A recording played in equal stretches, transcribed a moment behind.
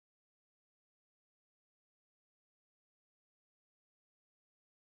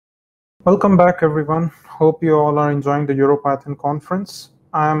Welcome back, everyone. Hope you all are enjoying the EuroPython conference.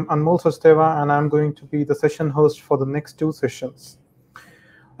 I'm Anmol Sasteva, and I'm going to be the session host for the next two sessions.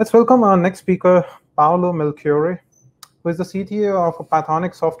 Let's welcome our next speaker, Paolo Melchiorre, who is the CTO of a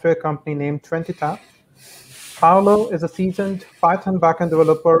Pythonic software company named 20tab. Paolo is a seasoned Python backend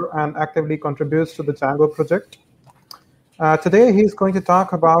developer and actively contributes to the Django project. Today, he's going to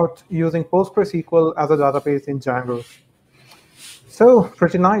talk about using PostgreSQL as a database in Django. So,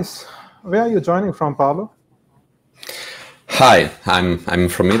 pretty nice. Where are you joining from, Paolo? Hi, I'm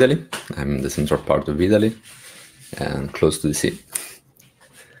from Italy. I'm the central part of Italy and close to the sea.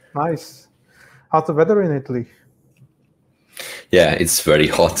 Nice. How's the weather in Italy? Yeah, it's very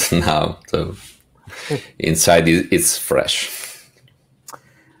hot now, so inside it's fresh.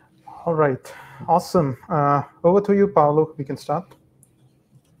 All right. Awesome. Over to you, Paolo. We can start.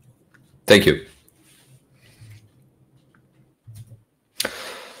 Thank you.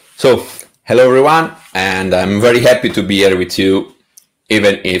 So, hello everyone, and I'm very happy to be here with you,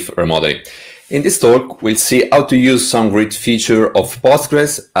 even if remotely. In this talk, we'll see how to use some great feature of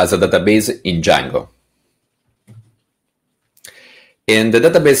Postgres as a database in Django. In the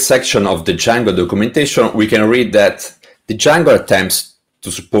database section of the Django documentation, we can read that the Django attempts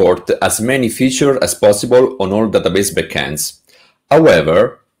to support as many features as possible on all database backends.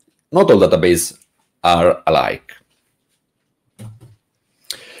 However, not all databases are alike.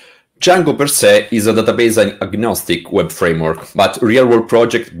 Django per se is a database-agnostic web framework, but real-world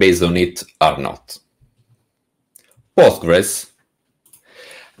projects based on it are not. Postgres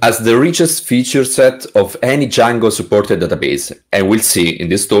has the richest feature set of any Django-supported database, and we'll see in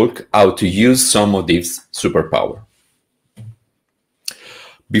this talk how to use some of these superpowers.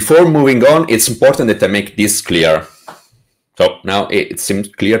 Before moving on, it's important that I make this clear. So now it seems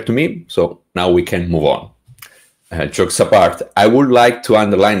clear to me, so now we can move on. Jokes apart, I would like to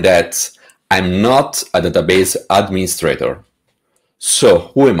underline that I'm not a database administrator.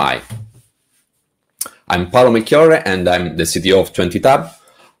 So who am I? I'm Paolo Melchiorre, and I'm the CTO of 20tab,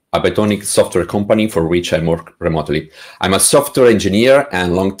 a Pythonic software company for which I work remotely. I'm a software engineer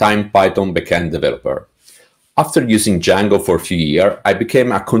and long-time Python backend developer. After using Django for a few years, I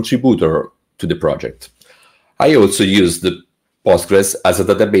became a contributor to the project. I also use the Postgres as a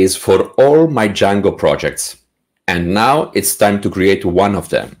database for all my Django projects. And now it's time to create one of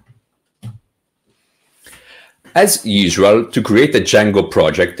them. As usual, to create a Django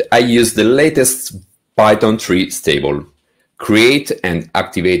project, I use the latest Python 3 stable, create and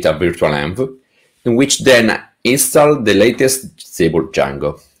activate a virtual env, in which then install the latest stable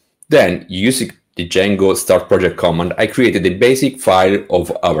Django. Then, using the Django start project command, I created the basic file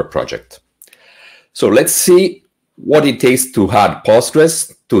of our project. So let's see what it takes to add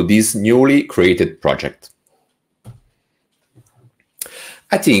Postgres to this newly created project.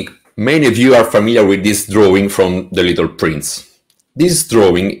 I think many of you are familiar with this drawing from The Little Prince. This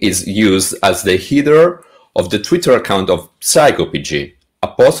drawing is used as the header of the Twitter account of PsychoPG, a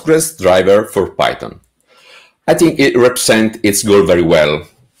Postgres driver for Python. I think it represents its goal very well,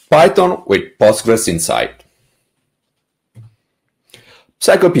 Python with Postgres inside.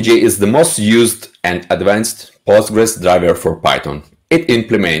 PsychoPG is the most used and advanced Postgres driver for Python. It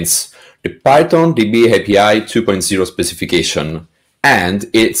implements the Python DB API 2.0 specification, and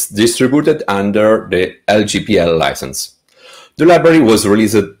it's distributed under the LGPL license. The library was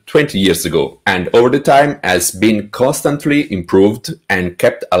released 20 years ago, and over the time has been constantly improved and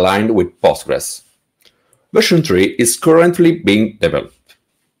kept aligned with Postgres. Version 3 is currently being developed.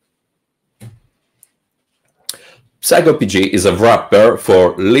 PsychoPG is a wrapper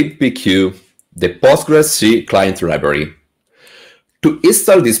for libpq, the Postgres C client library. To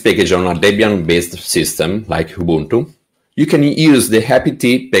install this package on a Debian-based system like Ubuntu, you can use the apt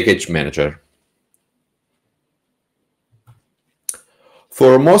package manager.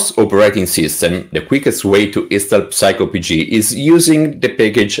 For most operating systems, the quickest way to install PsychoPG is using the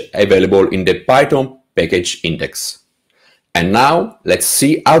package available in the Python package index. And now, let's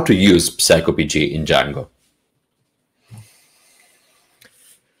see how to use PsychoPG in Django.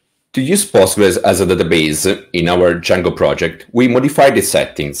 To use Postgres as a database in our Django project, we modify the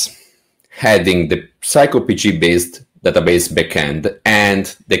settings, adding the PsychoPG-based database backend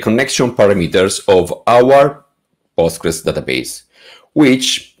and the connection parameters of our Postgres database,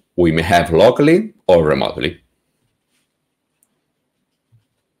 which we may have locally or remotely.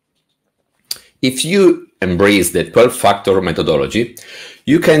 If you embrace the 12-factor methodology,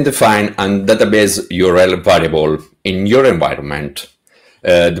 you can define a database URL variable in your environment.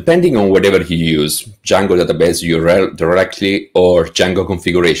 Depending on whatever you use, Django database URL directly or Django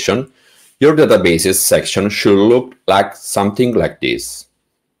configuration, your databases section should look like something like this.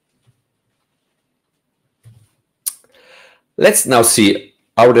 Let's now see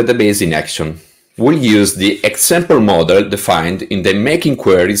our database in action. We'll use the example model defined in the Making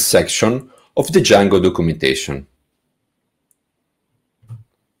Queries section of the Django documentation.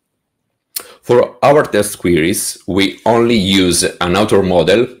 For our test queries, we only use an author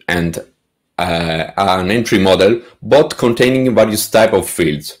model and an entry model, both containing various types of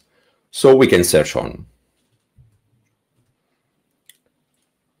fields, so we can search on.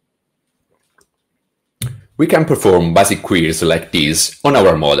 We can perform basic queries like this on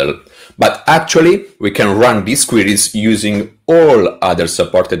our model, but actually we can run these queries using all other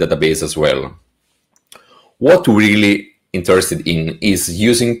supported databases as well. What we're really interested in is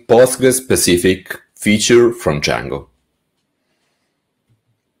using Postgres-specific feature from Django.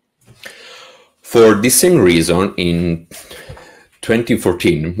 For the same reason, in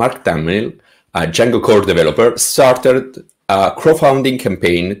 2014, Mark Tamil, a Django core developer, started a crowdfunding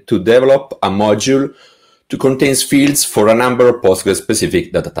campaign to develop a module to contain fields for a number of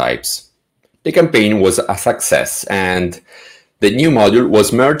Postgres-specific data types. The campaign was a success, and the new module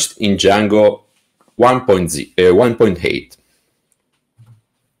was merged in Django 1.8.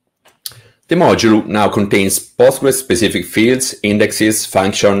 The module now contains Postgres-specific fields, indexes,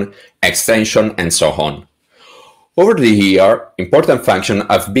 function, extension, and so on. Over the year, important functions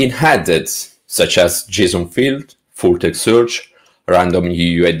have been added, such as JSON field, full text search, random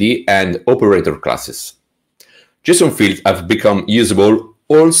UUID, and operator classes. JSON fields have become usable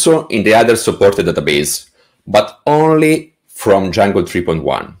also in the other supported database, but only from Django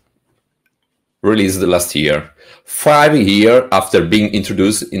 3.1, released last year, 5 years after being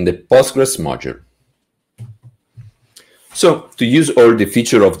introduced in the Postgres module. So, to use all the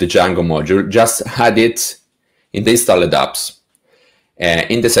features of the Django module, just add it in the installed apps,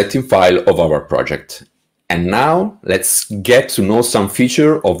 in the setting file of our project. And now, let's get to know some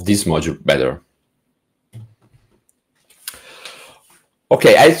features of this module better.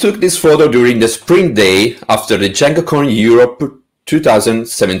 Okay, I took this photo during the Spring Day after the DjangoCon Europe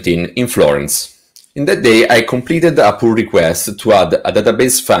 2017 in Florence. In that day, I completed a pull request to add a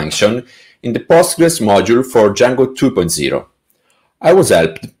database function in the Postgres module for Django 2.0. I was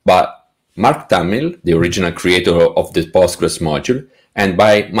helped by Mark Tamil, the original creator of the Postgres module, and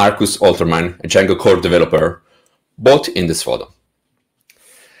by Marcus Alterman, a Django core developer, both in this photo.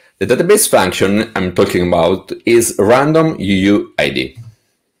 The database function I'm talking about is random UUID.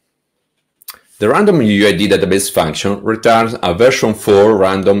 The random UUID database function returns a version 4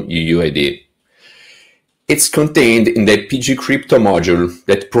 random UUID. It's contained in the pgcrypto module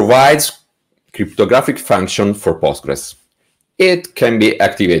that provides cryptographic function for Postgres. It can be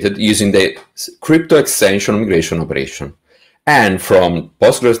activated using the crypto extension migration operation. And from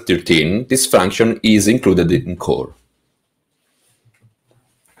Postgres 13, this function is included in core.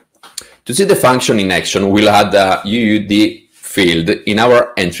 To see the function in action, we'll add a UUID field in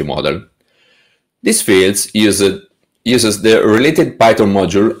our entry model. This field uses the related Python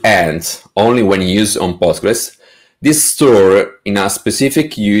module, and only when used on Postgres, this store in a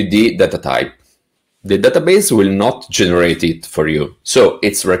specific UUID data type. The database will not generate it for you, so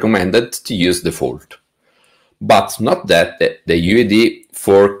it's recommended to use default. But note that the UUID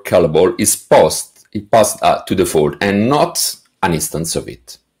for callable is passed to default and not an instance of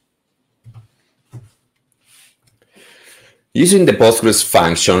it. Using the Postgres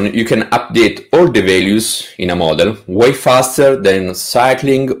function, you can update all the values in a model way faster than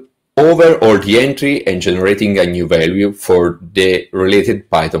cycling over all the entry and generating a new value for the related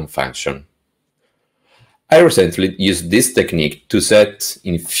Python function. I recently used this technique to set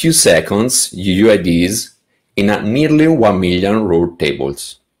in few seconds UUIDs in a nearly 1 million row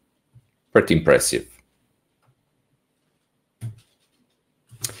tables. Pretty impressive.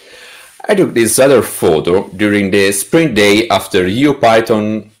 I took this other photo during the Spring Day after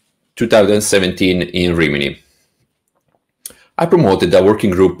EuroPython 2017 in Rimini. I promoted a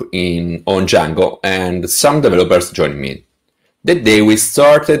working group on Django, and some developers joined me. That day we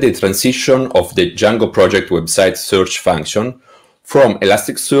started the transition of the Django project website search function from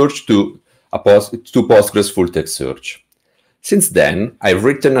Elasticsearch to Postgres full text search. Since then, I've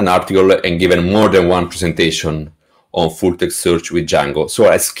written an article and given more than one presentation on full text search with Django, so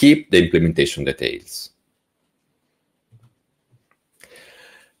I skip the implementation details.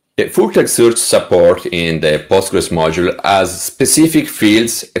 The full text search support in the Postgres module has specific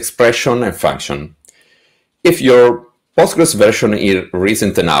fields, expression, and function. If your Postgres version is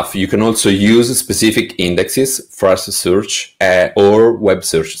recent enough, you can also use specific indexes, fast search, or web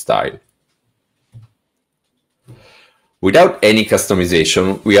search style. Without any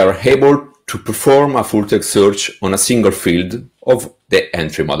customization, we are able to perform a full text search on a single field of the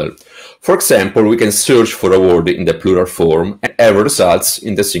entry model. For example, we can search for a word in the plural form and have results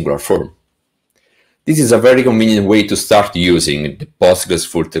in the singular form. This is a very convenient way to start using the Postgres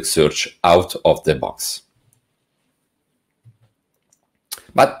full-text search out of the box.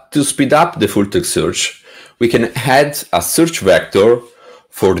 But to speed up the full-text search, we can add a search vector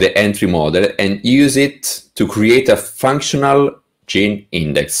for the entry model and use it to create a functional gene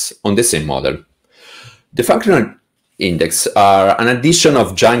index on the same model. The functional index are an addition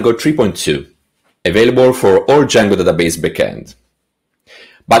of Django 3.2, available for all Django database backend.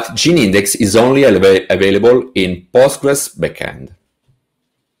 But gene index is only available in Postgres backend.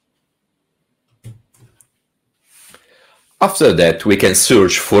 After that, we can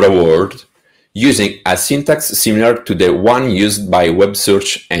search for a word using a syntax similar to the one used by web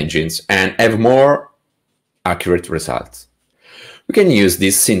search engines and have more accurate results. We can use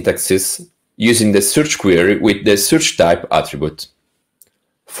these syntaxes using the search query with the search type attribute.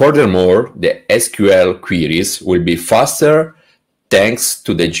 Furthermore, the SQL queries will be faster thanks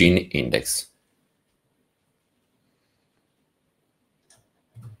to the gene index.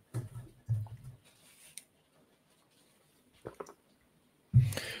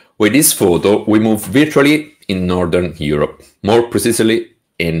 With this photo, we move virtually in Northern Europe, more precisely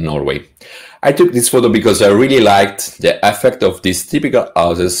in Norway. I took this photo because I really liked the effect of these typical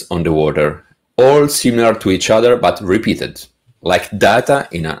houses on the water, all similar to each other but repeated, like data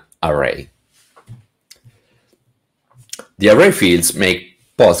in an array. The array fields make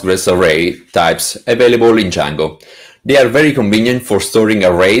Postgres array types available in Django. They are very convenient for storing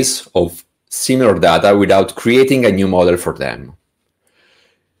arrays of similar data without creating a new model for them.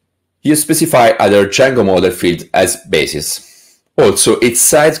 You specify other Django model field as basis. Also, its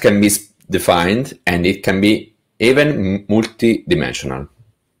size can be defined and it can be even multi-dimensional.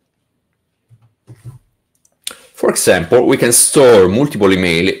 For example, we can store multiple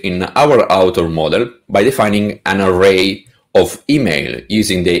email in our author model by defining an array of email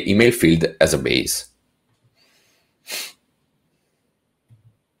using the email field as a base.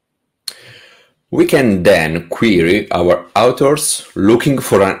 We can then query our authors looking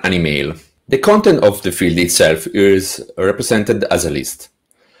for an email. The content of the field itself is represented as a list.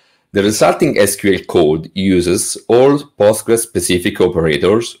 The resulting SQL code uses all Postgres-specific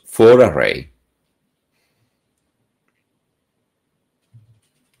operators for array.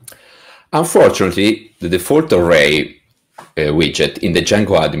 Unfortunately, the default array widget in the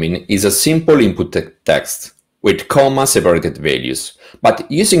Django admin is a simple input text with comma-separated values. But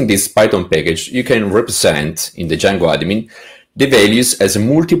using this Python package, you can represent in the Django admin the values as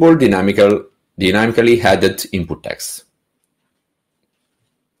multiple dynamically added input text.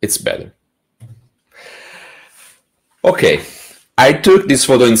 It's better. Okay, I took this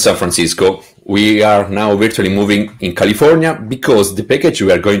photo in San Francisco. We are now virtually moving in California because the package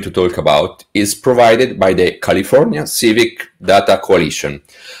we are going to talk about is provided by the California Civic Data Coalition,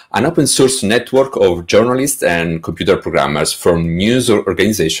 an open source network of journalists and computer programmers from news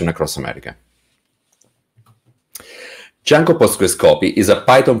organizations across America. Django Postgres Copy is a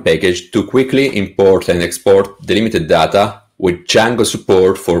Python package to quickly import and export delimited data with Django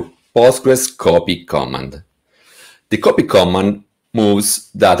support for Postgres copy command. The copy command moves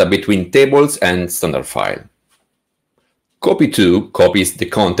data between tables and standard file. Copy2 copies the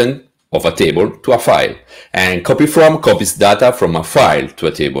content of a table to a file, and copy from copies data from a file to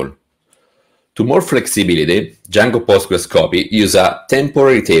a table. To more flexibility, Django Postgres Copy uses a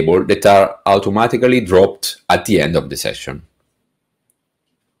temporary table that are automatically dropped at the end of the session.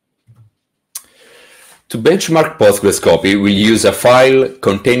 To benchmark Postgres Copy, we'll use a file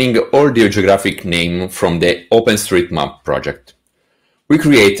containing all the geographic name from the OpenStreetMap project. We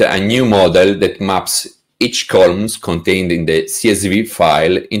create a new model that maps each column contained in the CSV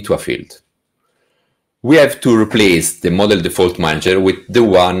file into a field. We have to replace the model default manager with the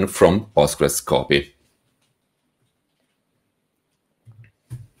one from Postgres Copy.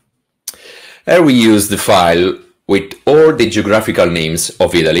 Here we use the file with all the geographical names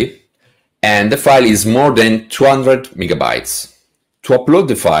of Italy, and the file is more than 200 megabytes. To upload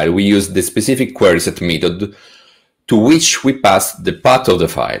the file, we use the specific query set method to which we pass the path of the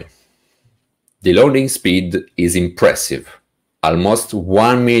file. The loading speed is impressive, almost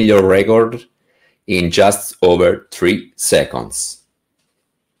 1 million records in just over 3 seconds.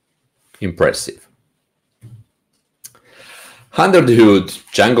 Impressive. Under the hood,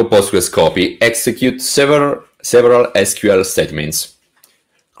 Django Postgres Copy executes several SQL statements,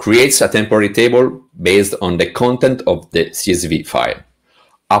 creates a temporary table based on the content of the CSV file,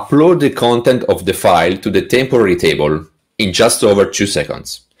 upload the content of the file to the temporary table in just over 2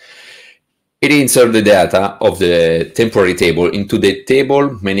 seconds. It inserts the data of the temporary table into the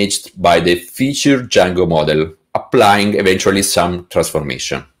table managed by the feature Django model, applying eventually some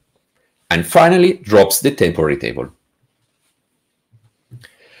transformation. And finally, drops the temporary table.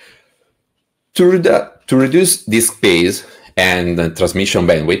 To reduce disk space and transmission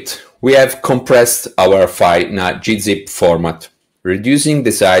bandwidth, we have compressed our file in a gzip format, reducing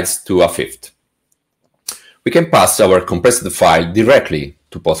the size to a fifth. We can pass our compressed file directly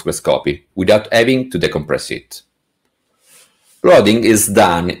to PostgreSQL without having to decompress it. Loading is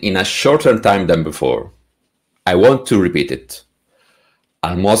done in a shorter time than before. I want to repeat it.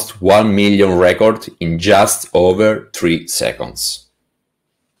 Almost 1 million records in just over 3 seconds.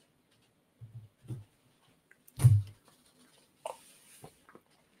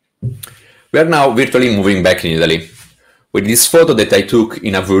 We are now virtually moving back in Italy, with this photo that I took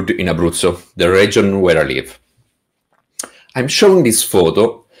in a wood in Abruzzo, the region where I live. I'm showing this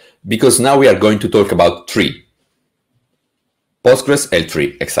photo because now we are going to talk about tree. Postgres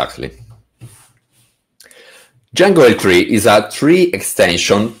L3, exactly. Django L3 is a tree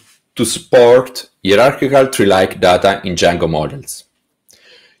extension to support hierarchical tree-like data in Django models,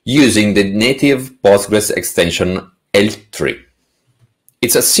 using the native Postgres extension L3.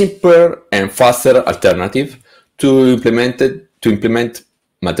 It's a simpler and faster alternative to implement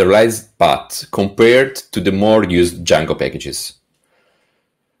materialized paths compared to the more used Django packages.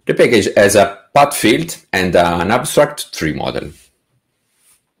 The package has a path field and an abstract tree model.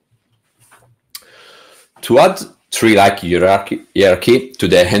 To add tree-like hierarchy to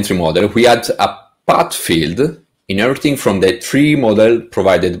the entry model, we add a path field inheriting from the tree model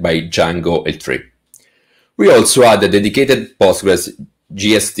provided by Django L3. We also add a dedicated Postgres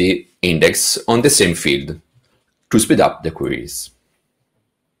GST index on the same field to speed up the queries.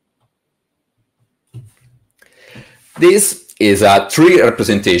 This is a tree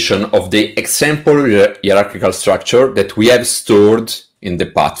representation of the example hierarchical structure that we have stored in the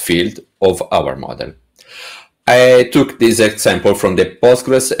path field of our model. I took this example from the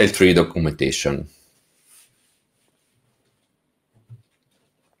Postgres L3 documentation.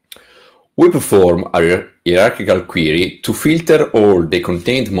 We perform a hierarchical query to filter all the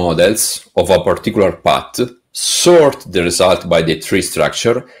contained models of a particular path, sort the result by the tree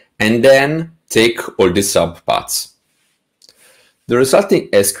structure, and then take all the subpaths. The resulting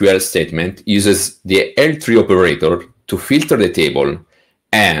SQL statement uses the L3 operator to filter the table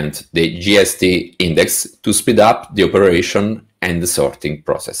and the GST index to speed up the operation and the sorting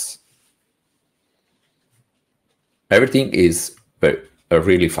process. Everything is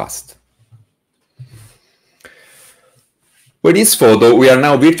really fast. With this photo, we are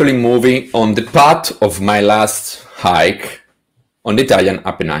now virtually moving on the path of my last hike on the Italian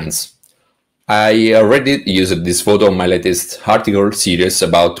Apennines. I already used this photo on my latest article series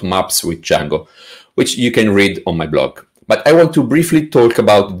about maps with Django, which you can read on my blog. But I want to briefly talk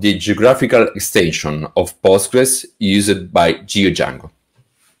about the geographical extension of Postgres used by GeoDjango.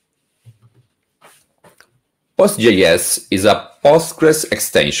 PostGIS is a Postgres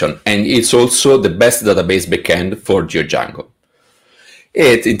extension, and it's also the best database backend for GeoDjango.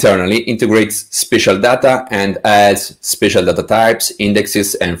 It internally integrates spatial data and adds spatial data types,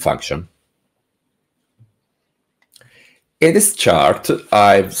 indexes, and functions. In this chart,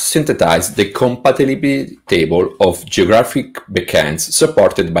 I've synthesized the compatibility table of geographic backends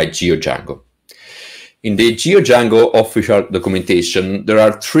supported by GeoDjango. In the GeoDjango official documentation, there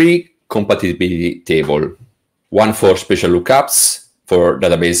are 3 compatibility tables, one for special lookups, for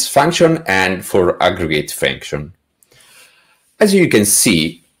database function, and for aggregate function. As you can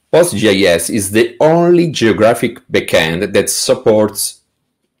see, PostGIS is the only geographic backend that supports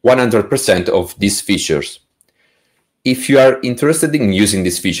 100% of these features. If you are interested in using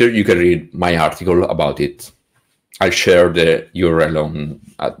this feature, you can read my article about it. I'll share the URL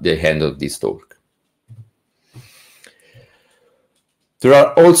at the end of this talk. There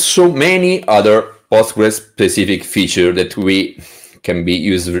are also many other Postgres-specific features that can be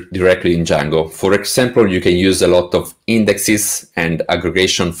used directly in Django. For example, you can use a lot of indexes and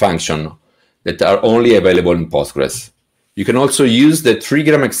aggregation functions that are only available in Postgres. You can also use the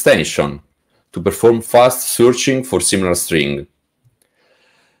trigram extension to perform fast searching for similar string.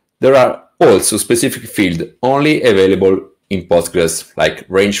 There are also specific fields only available in Postgres, like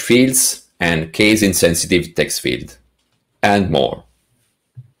range fields and case-insensitive text field, and more.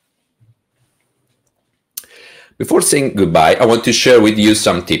 Before saying goodbye, I want to share with you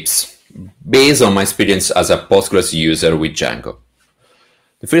some tips based on my experience as a Postgres user with Django.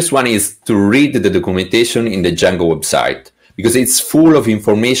 The first one is to read the documentation in the Django website, because it's full of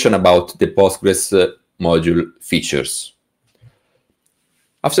information about the Postgres module features.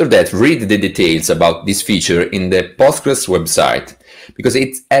 After that, read the details about this feature in the Postgres website, because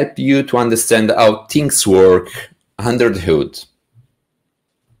it helps you to understand how things work under the hood.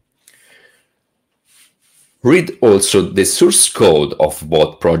 Read also the source code of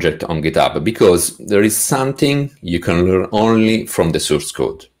both projects on GitHub, because there is something you can learn only from the source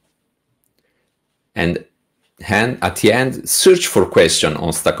code. And at the end, search for questions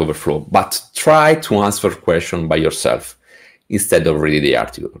on Stack Overflow, but try to answer questions by yourself instead of reading the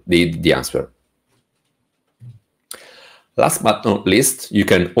article, the answer. Last but not least, you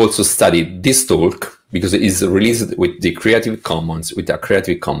can also study this talk because it is released with the Creative Commons, with a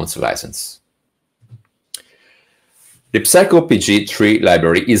Creative Commons license. The PsychoPG3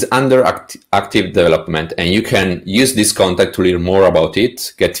 library is under active development, and you can use this contact to learn more about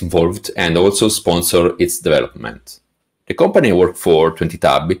it, get involved, and also sponsor its development. The company I work for,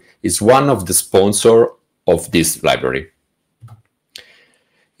 20tab, is one of the sponsors of this library.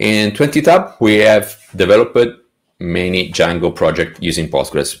 In 20tab, we have developed many Django projects using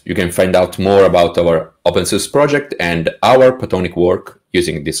Postgres. You can find out more about our open source project and our Pythonic work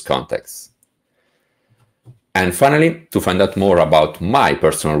using this context. And finally, to find out more about my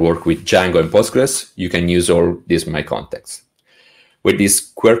personal work with Django and Postgres, you can use all this my contacts. With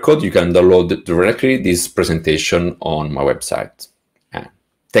this QR code, you can download directly this presentation on my website. And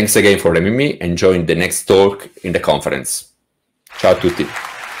thanks again for having me, and join the next talk in the conference. Ciao a tutti.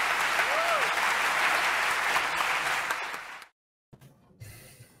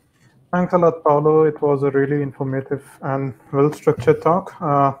 Thanks a lot, Paolo. It was a really informative and well-structured talk.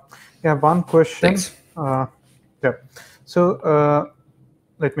 Yeah, one question. Thanks. Yeah. So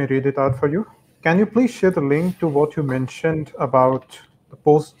let me read it out for you. Can you please share the link to what you mentioned about the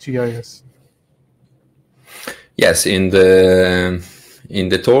PostGIS? Yes, in the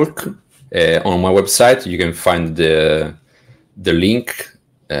talk on my website, you can find the link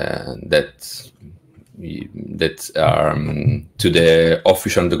that to the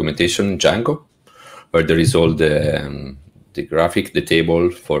official documentation Django, where there is all the graphic, the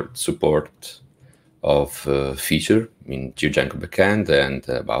table for support of feature in Django backend and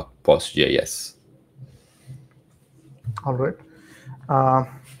about PostGIS. All right.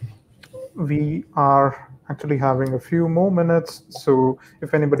 We are actually having a few more minutes, so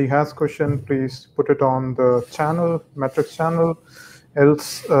if anybody has questions, please put it on the channel, Metrics channel.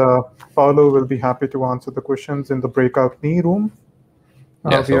 Else, Paolo will be happy to answer the questions in the breakout knee room.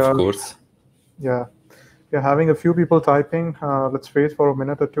 Yes, of course. Yeah, we're having a few people typing. Let's wait for a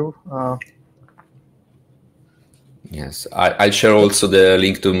minute or two. Yes, I'll share also the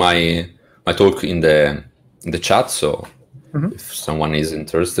link to my talk in the chat, so if someone is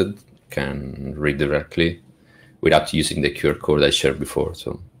interested, can read directly without using the QR code I shared before,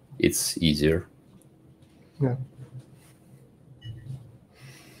 so it's easier. Yeah.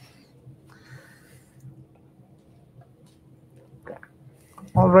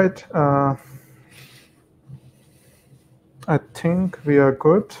 All right. I think we are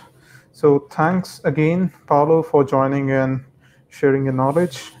good. So thanks again, Paolo, for joining in, sharing your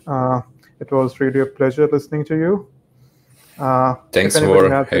knowledge. It was really a pleasure listening to you. Thanks for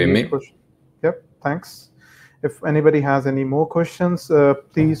having me. Yep, thanks. If anybody has any more questions,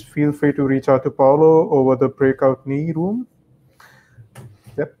 please feel free to reach out to Paolo over the breakout knee room.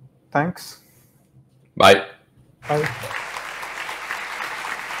 Yep, thanks. Bye. Bye.